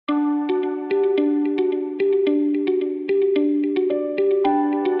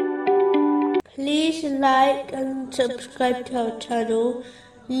like and subscribe to our channel.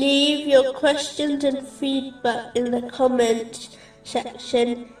 Leave your questions and feedback in the comments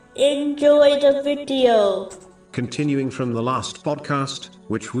section. Enjoy the video. Continuing from the last podcast,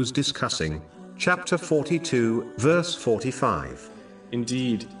 which was discussing chapter 42, verse 45.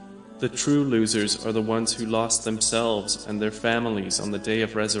 Indeed, the true losers are the ones who lost themselves and their families on the day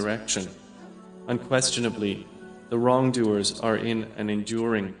of resurrection. Unquestionably, the wrongdoers are in an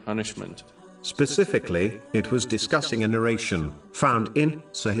enduring punishment. Specifically, it was discussing a narration found in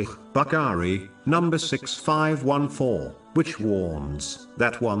Sahih Bukhari, number 6514, which warns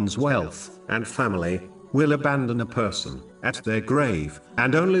that one's wealth and family will abandon a person at their grave,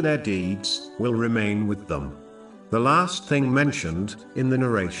 and only their deeds will remain with them. The last thing mentioned in the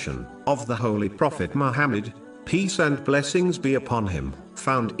narration of the Holy Prophet Muhammad, peace and blessings be upon him,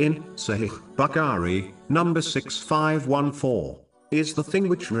 found in Sahih Bukhari, number 6514, is the thing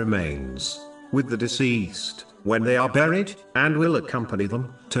which remains with the deceased when they are buried, and will accompany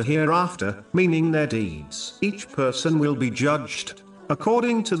them to hereafter, meaning their deeds. Each person will be judged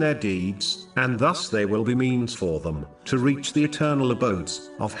according to their deeds, and thus they will be means for them to reach the eternal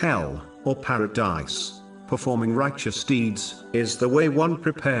abodes of hell or paradise. Performing righteous deeds is the way one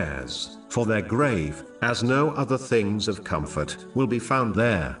prepares for their grave, as no other things of comfort will be found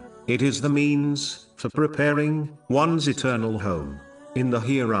there. It is the means for preparing one's eternal home in the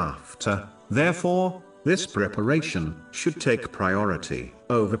hereafter. Therefore, this preparation should take priority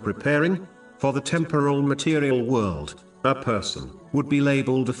over preparing for the temporal material world. A person would be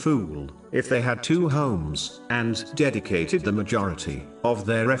labeled a fool if they had two homes and dedicated the majority of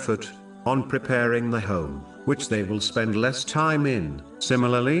their effort on preparing the home which they will spend less time in.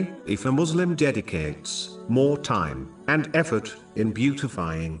 Similarly, if a Muslim dedicates more time and effort in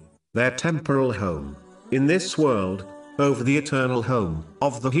beautifying their temporal home in this world over the eternal home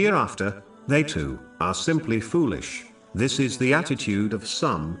of the hereafter, they too are simply foolish. This is the attitude of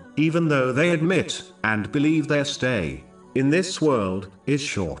some, even though they admit and believe their stay in this world is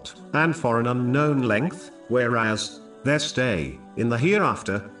short and for an unknown length, whereas their stay in the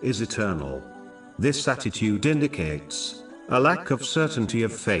hereafter is eternal. This attitude indicates a lack of certainty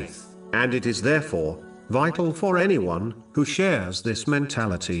of faith, and it is therefore vital for anyone who shares this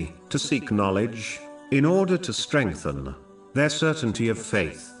mentality to seek knowledge in order to strengthen their certainty of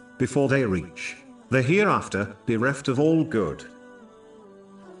faith before they reach the hereafter, bereft of all good.